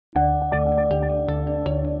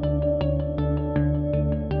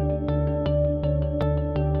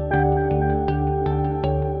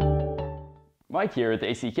Mike here with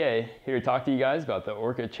ACK, here to talk to you guys about the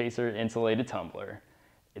Orca Chaser Insulated Tumbler.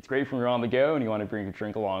 It's great when you're on the go and you want to bring a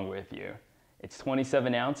drink along with you. It's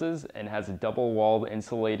 27 ounces and has a double-walled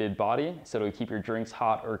insulated body, so it'll keep your drinks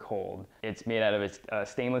hot or cold. It's made out of a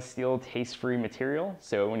stainless steel taste-free material,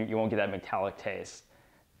 so you won't get that metallic taste.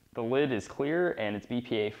 The lid is clear and it's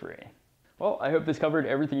BPA-free. Well, I hope this covered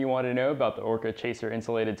everything you want to know about the Orca Chaser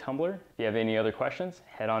Insulated Tumbler. If you have any other questions,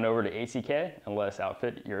 head on over to ACK and let us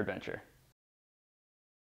outfit your adventure.